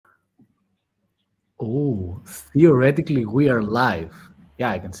Oh, theoretically, we are live.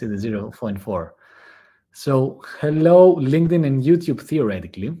 Yeah, I can see the 0.4. So, hello, LinkedIn and YouTube,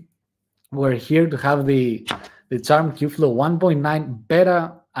 theoretically. We're here to have the Charm Kubeflow 1.9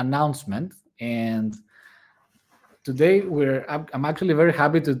 beta announcement. And today I'm actually very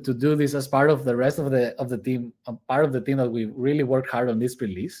happy to do this as part of the rest of the team, part of the team that we really worked hard on this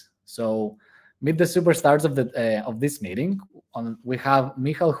release. So meet the superstars of this meeting. We have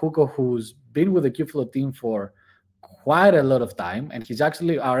Michal Hucko, who's been with the Kubeflow team for quite a lot of time, and he's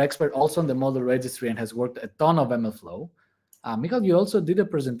actually our expert also on the model registry and has worked a ton of MLflow. Michal, you also did a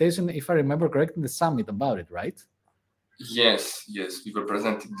presentation, if I remember correctly, in the summit about it, right? Yes, we were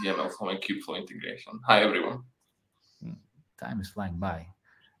presenting the MLflow and Kubeflow integration. Hi, everyone. Time is flying by.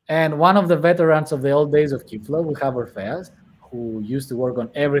 And one of the veterans of the old days of Kubeflow, we have Orfeas, who used to work on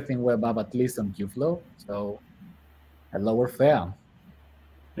everything web app, at least on Kubeflow. So, hello, Orfea.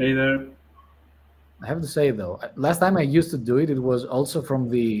 Hey there. I have to say though, last time I used to do it, it was also for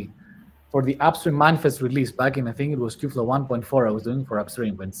the upstream manifest release back in, I think it was Kubeflow 1.4 I was doing for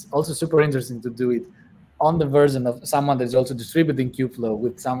upstream. But it's also super interesting to do it on the version of someone that's also distributing Kubeflow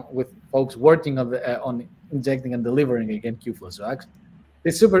with folks working on injecting and delivering again Kubeflow. So actually,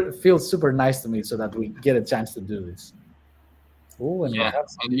 it feels super nice to me, so that we get a chance to do this. Oh, and yeah,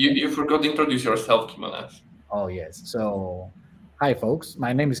 and you forgot to introduce yourself, Kimonas. Oh yes. So, hi folks.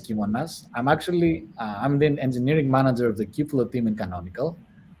 My name is Kimonas. I'm actually I'm the engineering manager of the Kubeflow team in Canonical,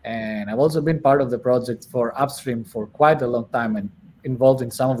 and I've also been part of the project for upstream for quite a long time and involved in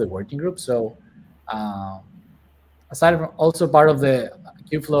some of the working groups. So, aside from also part of the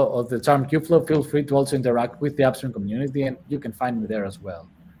Kubeflow of the Charm Kubeflow, feel free to also interact with the upstream community, and you can find me there as well.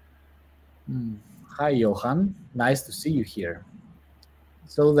 Hi Johan, nice to see you here.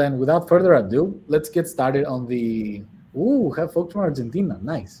 So then, without further ado, let's get started on the... Ooh, have folks from Argentina,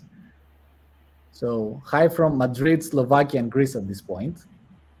 nice. So hi from Madrid, Slovakia, and Greece at this point.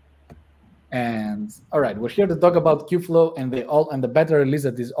 And all right, we're here to talk about Kubeflow and the beta release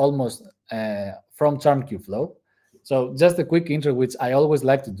that is almost from Charm Kubeflow. So just a quick intro, which I always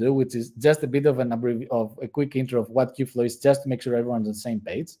like to do, which is just a bit of a quick intro of what Kubeflow is, just to make sure everyone's on the same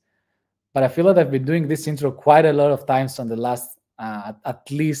page. But I feel that I've been doing this intro quite a lot of times on the last at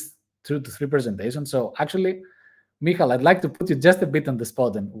least 2 to 3 presentations. So actually, Michal, I'd like to put you just a bit on the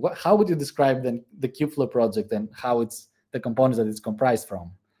spot. And how would you describe the Kubeflow project and how it's the components that it's comprised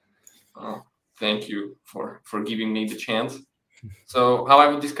from? Oh, thank you for giving me the chance. So how I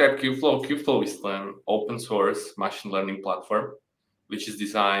would describe Kubeflow? Kubeflow is an open source machine learning platform, which is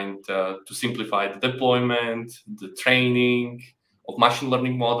designed to simplify the deployment, the training of machine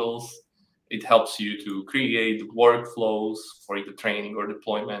learning models. It helps you to create workflows for either training or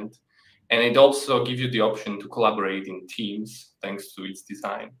deployment. And it also gives you the option to collaborate in teams thanks to its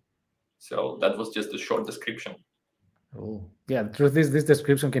design. So that was just a short description. Oh, yeah. The truth is, this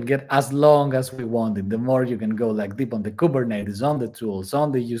description can get as long as we want it. The more you can go like deep on the Kubernetes, on the tools,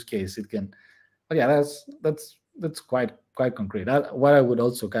 on the use case, it can. But yeah, that's quite concrete. What I would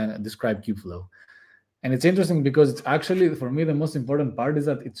also kind of describe Kubeflow. And it's interesting because it's actually, for me, the most important part is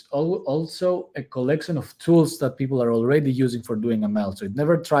that it's also a collection of tools that people are already using for doing ML. So it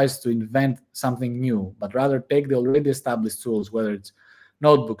never tries to invent something new, but rather take the already established tools, whether it's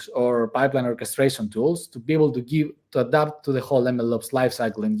notebooks or pipeline orchestration tools, to be able to adapt to the whole MLOps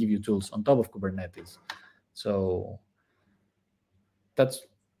lifecycle and give you tools on top of Kubernetes. So that's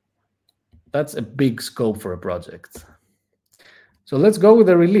a big scope for a project. So let's go with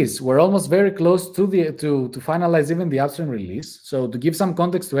the release. We're almost very close to finalize even the upstream release. So to give some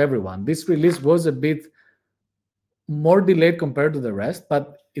context to everyone, this release was a bit more delayed compared to the rest,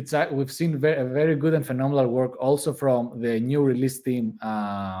 but we've seen very good and phenomenal work also from the new release team,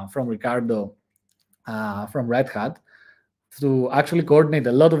 from Ricardo, from Red Hat, to actually coordinate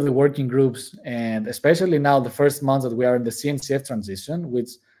a lot of the working groups, and especially now the first months that we are in the CNCF transition, which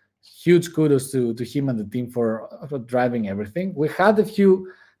huge kudos to him and the team for driving everything. We had a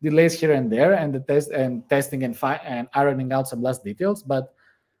few delays here and there, and the testing and ironing out some last details, but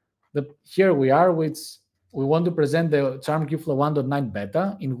here we are, which we want to present the Charm Kubeflow 1.9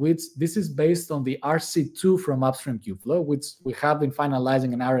 beta, in which this is based on the RC2 from upstream Kubeflow, which we have been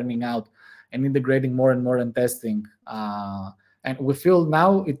finalizing and ironing out and integrating more and more and testing. And we feel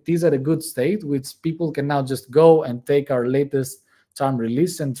now it is at a good state, which people can now just go and take our latest Charm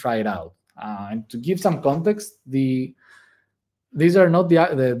release and try it out. And to give some context, these are not the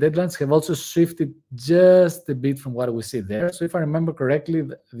deadlines have also shifted just a bit from what we see there. So if I remember correctly,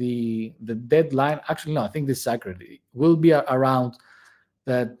 the deadline, actually no, I think this is accurate, will be around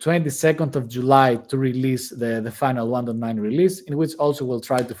the 22nd of July to release the final 1.9 release, in which also we'll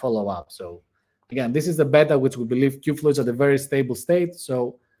try to follow up. So again, this is the beta, which we believe Kubeflow is at a very stable state.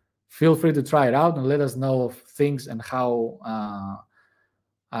 So feel free to try it out and let us know of things and how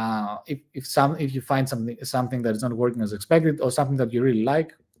if you find something that is not working as expected or something that you really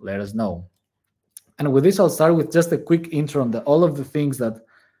like, let us know. And with this, I'll start with just a quick intro on all of the things that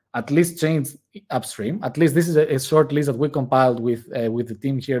at least changed upstream. At least this is a short list that we compiled with the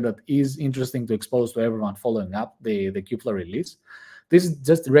team here that is interesting to expose to everyone following up the Kubeflow release. This is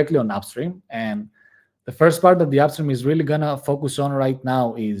just directly on upstream, and the first part that the upstream is really gonna focus on right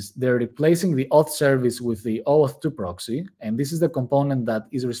now is they're replacing the auth service with the OAuth2 proxy, and this is the component that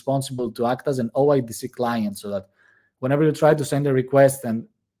is responsible to act as an OIDC client, so that whenever you try to send a request and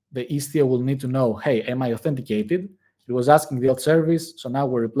the Istio will need to know, hey, am I authenticated? It was asking the auth service, so now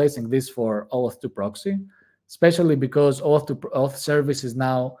we're replacing this for OAuth2 proxy, especially because auth service is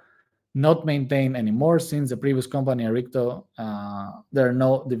now not maintained anymore since the previous company, Aricto, there are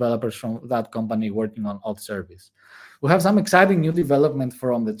no developers from that company working on auth service. We have some exciting new development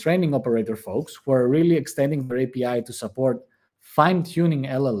from the training operator folks who are really extending their API to support fine-tuning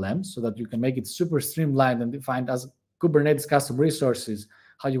LLMs so that you can make it super streamlined and defined as Kubernetes custom resources,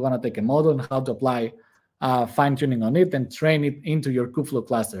 how you want to take a model and how to apply fine-tuning on it and train it into your Kubeflow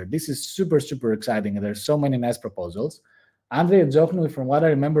cluster. This is super, super exciting, and there's so many nice proposals. Andre Joknui, from what I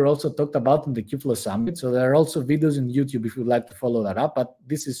remember, also talked about in the Kubeflow Summit. So there are also videos in YouTube if you'd like to follow that up, but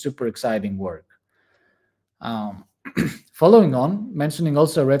this is super exciting work. Following on, mentioning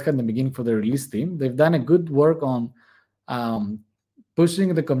also Red Hat in the beginning for the release team, they've done a good work on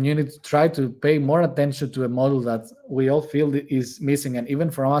pushing the community to try to pay more attention to a model that we all feel is missing. And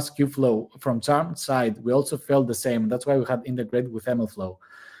even from us, Kubeflow, from Charm side, we also felt the same. That's why we had integrated with MLflow.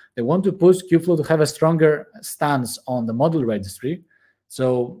 They want to push Kubeflow to have a stronger stance on the model registry.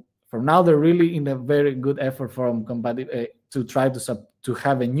 So for now, they're really in a very good effort from to try to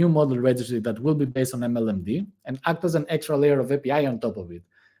have a new model registry that will be based on MLMD and act as an extra layer of API on top of it.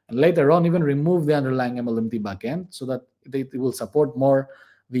 And later on, even remove the underlying MLMD backend so that they will support more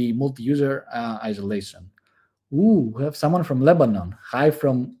the multi-user isolation. Ooh, we have someone from Lebanon. Hi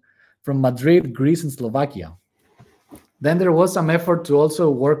from Madrid, Greece, and Slovakia. Then there was some effort to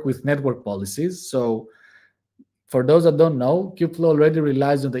also work with network policies. So for those that don't know, Kubeflow already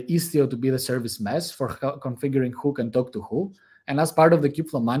relies on the Istio to be the service mesh for configuring who can talk to who. And as part of the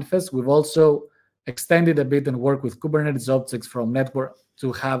Kubeflow manifest, we've also extended a bit and worked with Kubernetes objects from network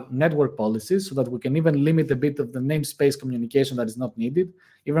to have network policies so that we can even limit a bit of the namespace communication that is not needed,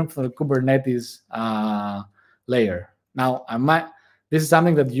 even for the Kubernetes layer. Now, this is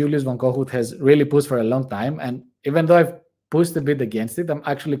something that Julius von Kohut has really pushed for a long time. And even though I've pushed a bit against it, I'm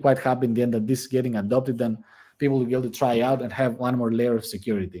actually quite happy in the end that this is getting adopted and people will be able to try out and have one more layer of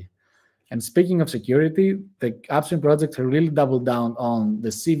security. And speaking of security, the upstream project has really doubled down on the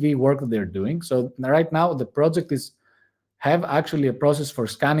CV work that they're doing. So right now, the project have actually a process for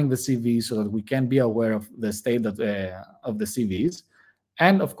scanning the CV so that we can be aware of the state of the CVs.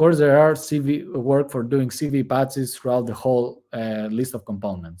 And of course, there are CV work for doing CV patches throughout the whole list of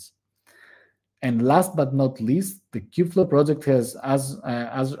components. And last but not least, the Kubeflow project has,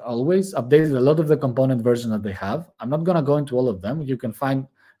 as always, updated a lot of the component version that they have. I'm not going to go into all of them. You can find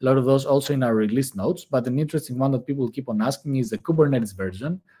a lot of those also in our release notes. But an interesting one that people keep on asking is the Kubernetes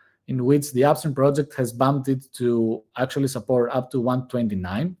version, in which the upstream project has bumped it to actually support up to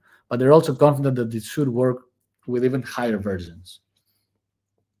 1.29. But they're also confident that it should work with even higher versions.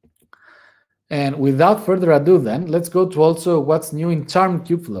 And without further ado, then, let's go to also what's new in Charm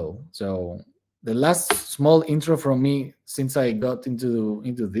Kubeflow. So the last small intro from me since I got into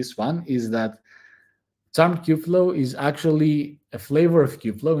this one is that Charm Kubeflow is actually a flavor of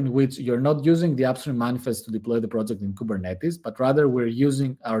Kubeflow in which you're not using the upstream manifest to deploy the project in Kubernetes, but rather we're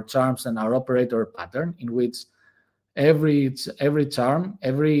using our charms and our operator pattern in which every charm,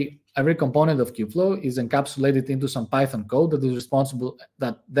 every component of Kubeflow is encapsulated into some Python code that is responsible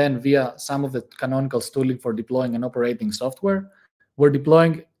that then via some of the Canonical tooling for deploying and operating software, we're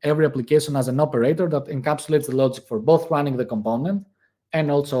deploying every application as an operator that encapsulates the logic for both running the component and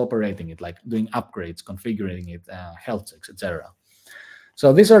also operating it, like doing upgrades, configuring it, health checks, etc.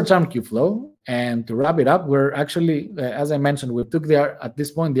 So these are Charm Kubeflow. And to wrap it up, we're actually, as I mentioned, we took at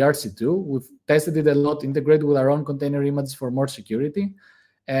this point the RC2. We've tested it a lot, integrated with our own container images for more security.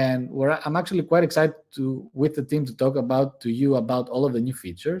 And I'm actually quite excited with the team to talk to you about all of the new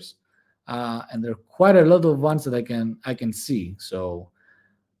features. And there are quite a lot of ones that I can see. So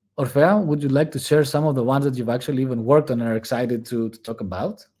Orfea, would you like to share some of the ones that you've actually even worked on and are excited to talk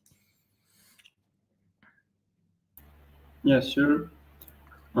about? Yes, sure.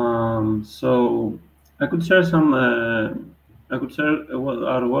 So I could share some I could share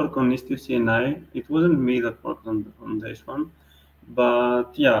our work on Istio-CNI. It wasn't me that worked on this one,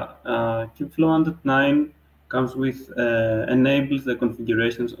 but yeah, Kubeflow 1.9 comes with enables the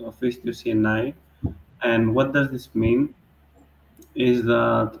configurations of Istio-CNI. And what does this mean? Is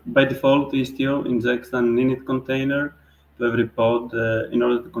that by default Istio injects an init container to every pod in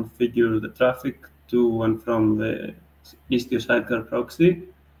order to configure the traffic to and from the Istio sidecar proxy.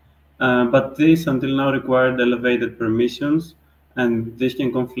 But this until now required elevated permissions, and this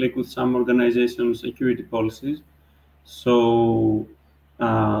can conflict with some organization security policies. So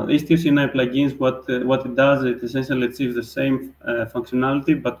HTC9 plugins, what it does, it essentially achieves the same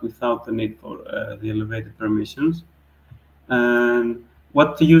functionality, but without the need for the elevated permissions. And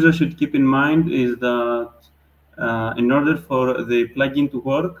what the user should keep in mind is that in order for the plugin to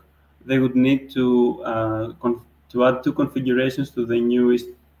work, they would need to add two configurations to the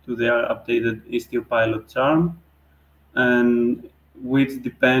to their updated Istio pilot charm, and which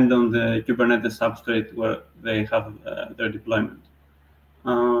depend on the Kubernetes substrate where they have their deployment.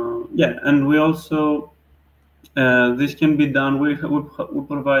 Yeah, and we also this can be done. We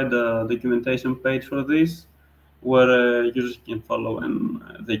provide a documentation page for this, where users can follow and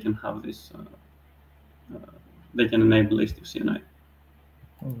they can have this. They can enable Istio-CNI.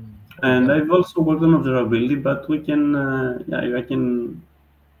 And I've also worked on observability, but we can. Yeah,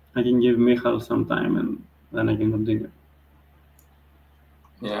 I can give Michal some time, and then I can continue.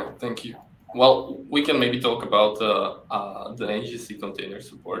 Yeah, thank you. Well, we can maybe talk about the NGC container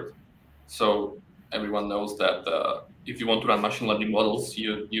support. So everyone knows that if you want to run machine learning models,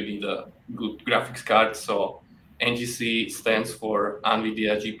 you need a good graphics card. So NGC stands for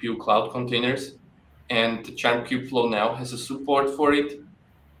NVIDIA GPU Cloud Containers, and Charm Kubeflow now has a support for it.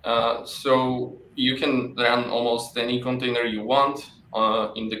 So you can run almost any container you want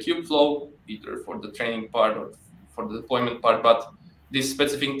in the Kubeflow, either for the training part or for the deployment part. But this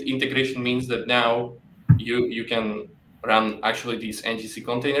specific integration means that now you can run actually these NGC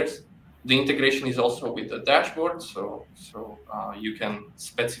containers. The integration is also with the dashboard, so you can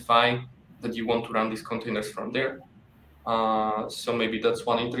specify that you want to run these containers from there. So maybe that's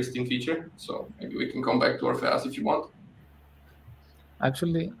one interesting feature. So maybe we can come back to Orfeas if you want.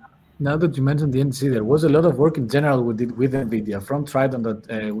 Actually, now that you mentioned the NGC, there was a lot of work in general with NVIDIA from Triton that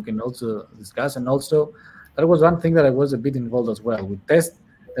we can also discuss. And also, that was one thing that I was a bit involved as well. With test,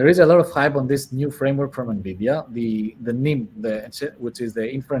 there is a lot of hype on this new framework from NVIDIA, the NIM, which is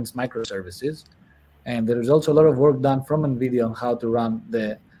the Inference Microservices. And there is also a lot of work done from NVIDIA on how to run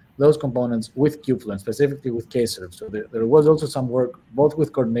those components with Kubeflow, and specifically with Kserve. So there was also some work, both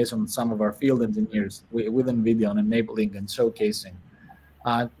with coordination with some of our field engineers with NVIDIA on enabling and showcasing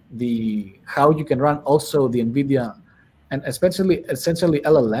how you can run also the NVIDIA, and essentially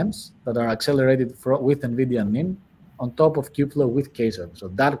LLMs that are accelerated with NVIDIA NIM on top of Kubeflow with Kserve. So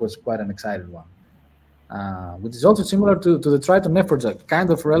that was quite an exciting one, which is also similar to the Triton efforts, kind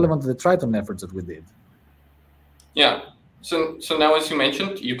of relevant to the Triton efforts that we did. Yeah. So now, as you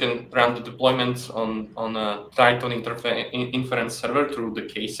mentioned, you can run the deployments on a Triton inference server through the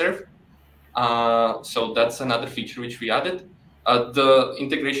Kserve. So that's another feature which we added. The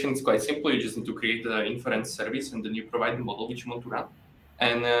integration is quite simple. You just need to create the inference service, and then you provide the model which you want to run.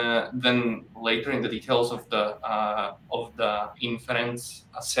 And then later in the details of the inference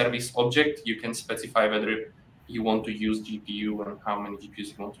service object, you can specify whether you want to use GPU and how many GPUs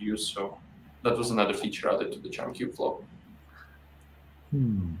you want to use. So that was another feature added to the Charm Kubeflow.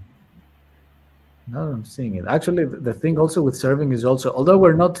 Now I'm seeing it. Actually, the thing also with serving is also, although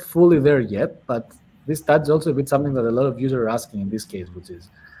we're not fully there yet, but that's also a bit something that a lot of users are asking in this case, which is,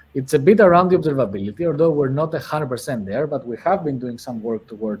 it's a bit around the observability, although we're not 100% there, but we have been doing some work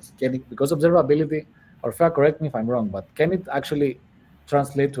towards getting, because observability, or correct me if I'm wrong, but can it actually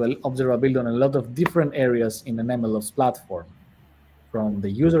translate to observability on a lot of different areas in an MLOps platform, from the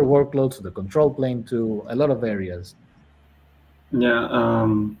user workload to the control plane to a lot of areas? Yeah,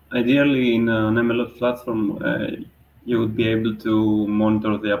 ideally in an MLOps platform, you would be able to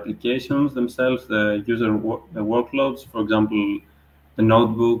monitor the applications themselves, the user workloads, for example, the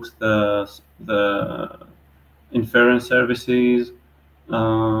notebooks, the inference services.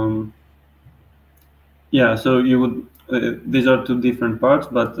 Yeah, so you would. These are two different parts,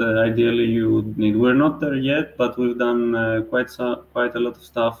 but ideally you would need. We're not there yet, but we've done quite a lot of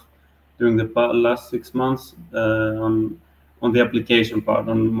stuff during the last 6 months on the application part,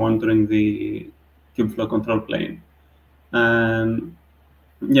 on monitoring the Kubeflow control plane. And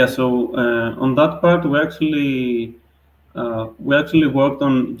yeah, so on that part, we actually worked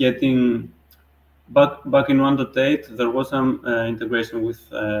on getting back in 1.8. There was some integration with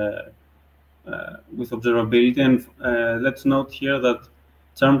with observability. And let's note here that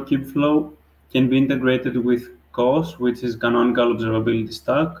Charm Kubeflow can be integrated with COS, which is Canonical Observability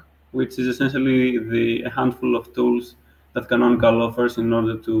Stack, which is essentially a handful of tools that Canonical offers in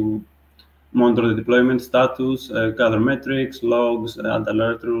order to monitor the deployment status, gather metrics, logs, add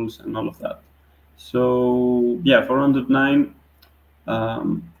alert rules, and all of that. So yeah, for 1.9,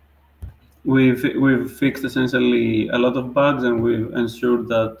 we've fixed essentially a lot of bugs, and we've ensured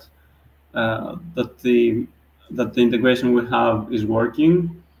that the integration we have is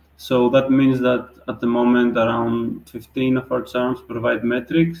working. So that means that at the moment around 15 of our charms provide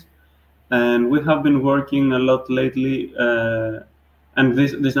metrics, and we have been working a lot lately, and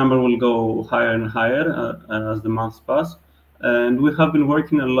this number will go higher and higher as the months pass. And we have been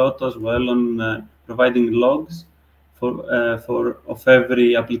working a lot as well on providing logs for of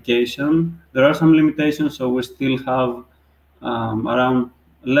every application. There are some limitations, so we still have around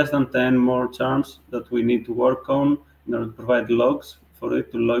less than 10 more charms that we need to work on in order to provide logs for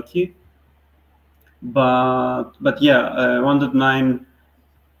it to Loki. But yeah, 1.9,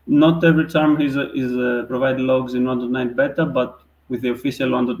 not every charm is provide logs in 1.9 beta, but with the official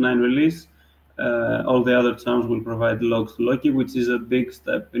 1.9 release, all the other charms will provide logs to Loki, which is a big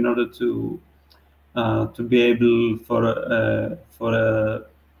step in order to be able for a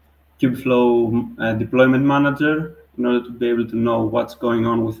Kubeflow deployment manager, in order to be able to know what's going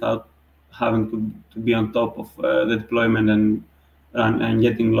on without having to be on top of the deployment and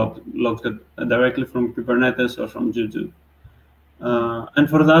getting logs directly from Kubernetes or from Juju. And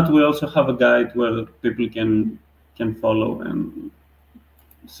for that, we also have a guide where people can follow and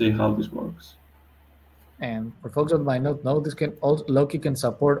see how this works. And for folks that might not know, this can also, Loki can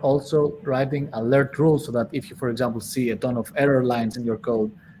support also writing alert rules, so that if you, for example, see a ton of error lines in your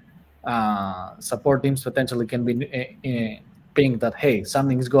code, support teams potentially can be pinged that, hey,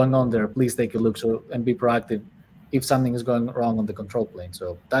 something is going on there, please take a look, and be proactive if something is going wrong on the control plane.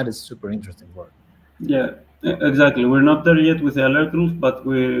 So that is super interesting work. Yeah, exactly. We're not there yet with the alert rules, but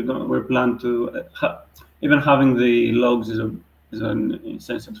we're plan to even having the logs is an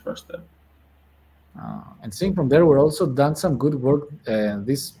essential first step. And seeing from there, we're also done some good work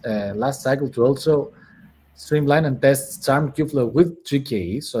this last cycle to also streamline and test Charm Kubeflow with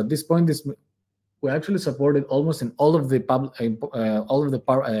GKE. So at this point, we actually supported almost in all of the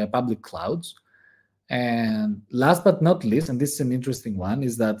public clouds. And last but not least, and this is an interesting one,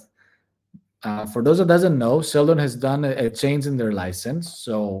 is that for those that doesn't know, Sheldon has done a change in their license.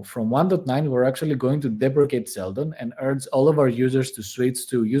 So from 1.9, we're actually going to deprecate Sheldon and urge all of our users to switch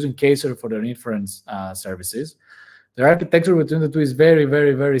to using Kaiser for their inference services. The architecture between the two is very,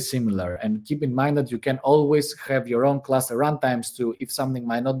 very, very similar. And keep in mind that you can always have your own cluster runtimes to, if something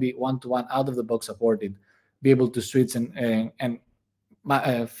might not be one-to-one out of the box supported, be able to switch and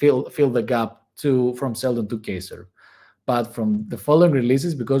fill the gap from Sheldon to Kaiser. But from the following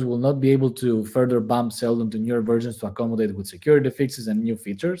releases, because we'll not be able to further bump Sheldon to newer versions to accommodate with security fixes and new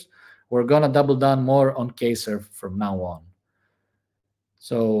features, we're going to double down more on Kaiser from now on.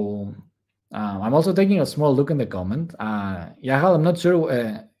 So I'm also taking a small look in the comment. Yahal, I'm not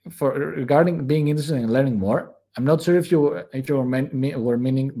sure regarding being interested in learning more. I'm not sure if you were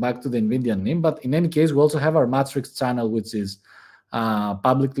meaning back to the NVIDIA NIM, but in any case, we also have our Matrix channel, which is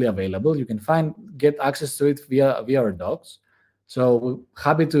publicly available. You can get access to it via our docs. So we're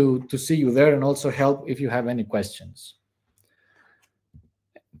happy to see you there and also help if you have any questions.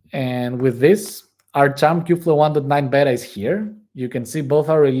 And with this, our Charm Kubeflow 1.9 beta is here. You can see both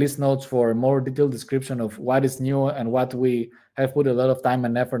our release notes for a more detailed description of what is new and what we have put a lot of time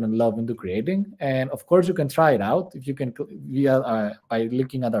and effort and love into creating. And of course, you can try it out if you can by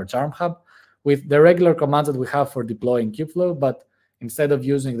looking at our Charm Hub with the regular commands that we have for deploying Kubeflow. But instead of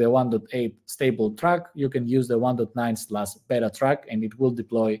using the 1.8 stable track, you can use the 1.9/beta track, and it will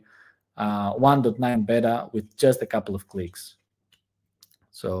deploy 1.9 beta with just a couple of clicks.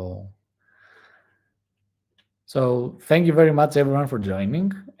 So thank you very much, everyone, for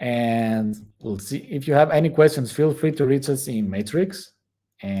joining. And we'll see. If you have any questions, feel free to reach us in Matrix,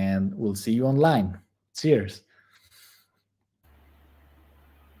 and we'll see you online. Cheers.